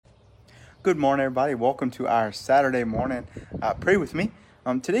Good morning, everybody. Welcome to our Saturday morning. Pray with me.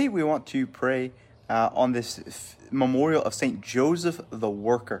 Today we want to pray on this memorial of St. Joseph the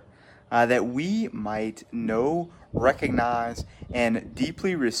Worker, that we might know, recognize, and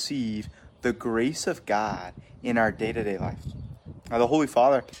deeply receive the grace of God in our day-to-day life. The Holy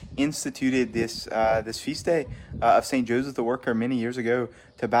Father instituted this feast day of St. Joseph the Worker many years ago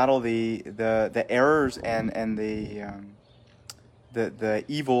to battle the errors and the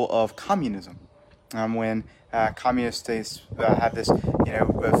evil of communism. When communist states have this,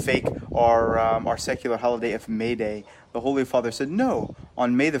 fake or secular holiday of May Day, the Holy Father said, no,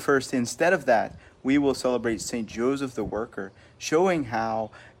 on May the 1st, instead of that, we will celebrate St. Joseph the Worker, showing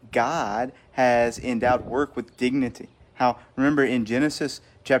how God has endowed work with dignity. How, remember in Genesis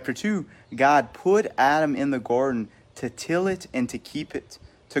chapter 2, God put Adam in the garden to till it and to keep it,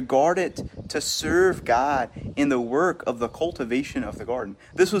 to guard it, to serve God in the work of the cultivation of the garden.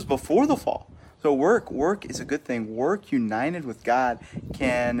 This was before the fall. So work is a good thing. Work united with God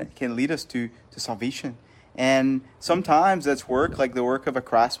can lead us to salvation. And sometimes that's work like the work of a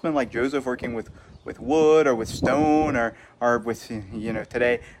craftsman, like Joseph working with wood or with stone or with,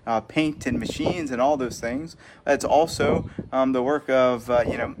 today, paint and machines and all those things. It's also the work of,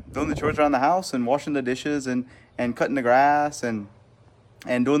 doing the chores around the house and washing the dishes and cutting the grass and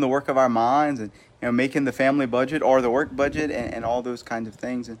doing the work of our minds and, making the family budget or the work budget and all those kinds of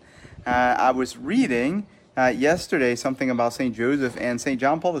things. And I was reading yesterday something about St. Joseph, and St.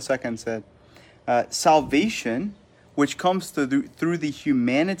 John Paul II said, salvation, which comes through the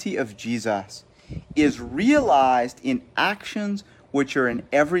humanity of Jesus, is realized in actions which are an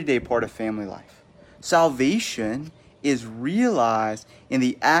everyday part of family life. Salvation is realized in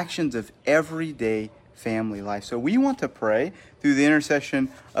the actions of everyday family life. So we want to pray through the intercession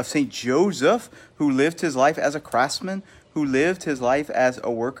of St. Joseph, who lived his life as a craftsman, who lived his life as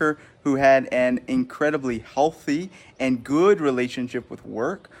a worker, who had an incredibly healthy and good relationship with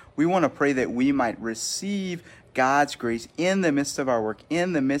work. We want to pray that we might receive God's grace in the midst of our work,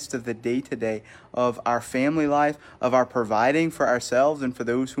 in the midst of the day-to-day of our family life, of our providing for ourselves and for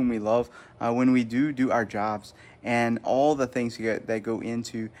those whom we love when we do our jobs, and all the things that go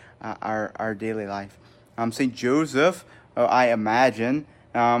into our daily life. St. Joseph, I imagine,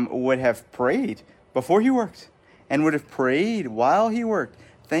 would have prayed before he worked and would have prayed while he worked,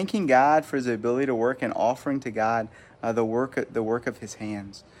 thanking God for his ability to work and offering to God the work of his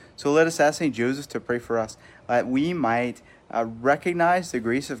hands. So let us ask St. Joseph to pray for us, that we might recognize the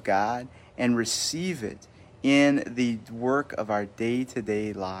grace of God and receive it in the work of our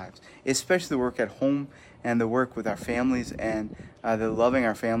day-to-day lives, especially the work at home and the work with our families and the loving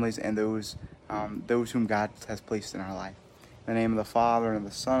our families and those whom God has placed in our life. In the name of the Father, and of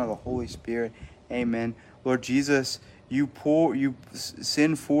the Son, and of the Holy Spirit. Amen. Lord Jesus, you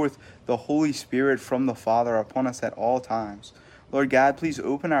send forth the Holy Spirit from the Father upon us at all times. Lord God, please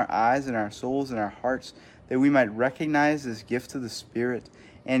open our eyes and our souls and our hearts that we might recognize this gift of the Spirit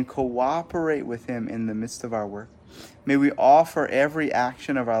and cooperate with him in the midst of our work. May we offer every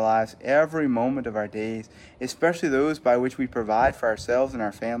action of our lives, every moment of our days, especially those by which we provide for ourselves and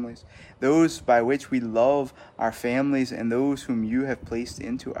our families, those by which we love our families and those whom you have placed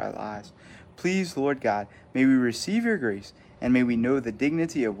into our lives. Please, Lord God, may we receive your grace, and may we know the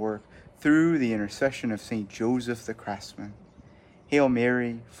dignity of work through the intercession of St. Joseph the Craftsman. Hail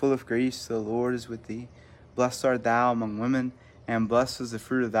Mary, full of grace, the Lord is with thee. Blessed art thou among women, and blessed is the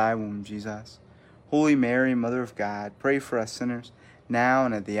fruit of thy womb, Jesus. Holy Mary, Mother of God, pray for us sinners, now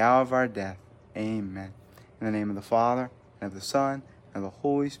and at the hour of our death. Amen. In the name of the Father, and of the Son, and of the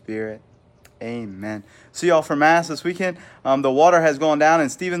Holy Spirit. Amen. See y'all for Mass this weekend. The water has gone down in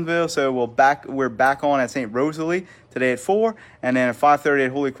Stevensville, so we're back on at St. Rosalie today at 4, and then at 5:30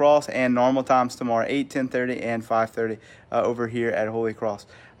 at Holy Cross, and normal times tomorrow, 8, 10:30, and 5:30 over here at Holy Cross.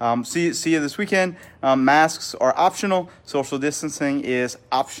 See you this weekend. Masks are optional. Social distancing is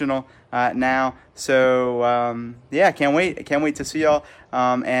optional now. So can't wait to see y'all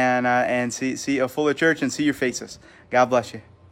and see a fuller church and see your faces. God bless you.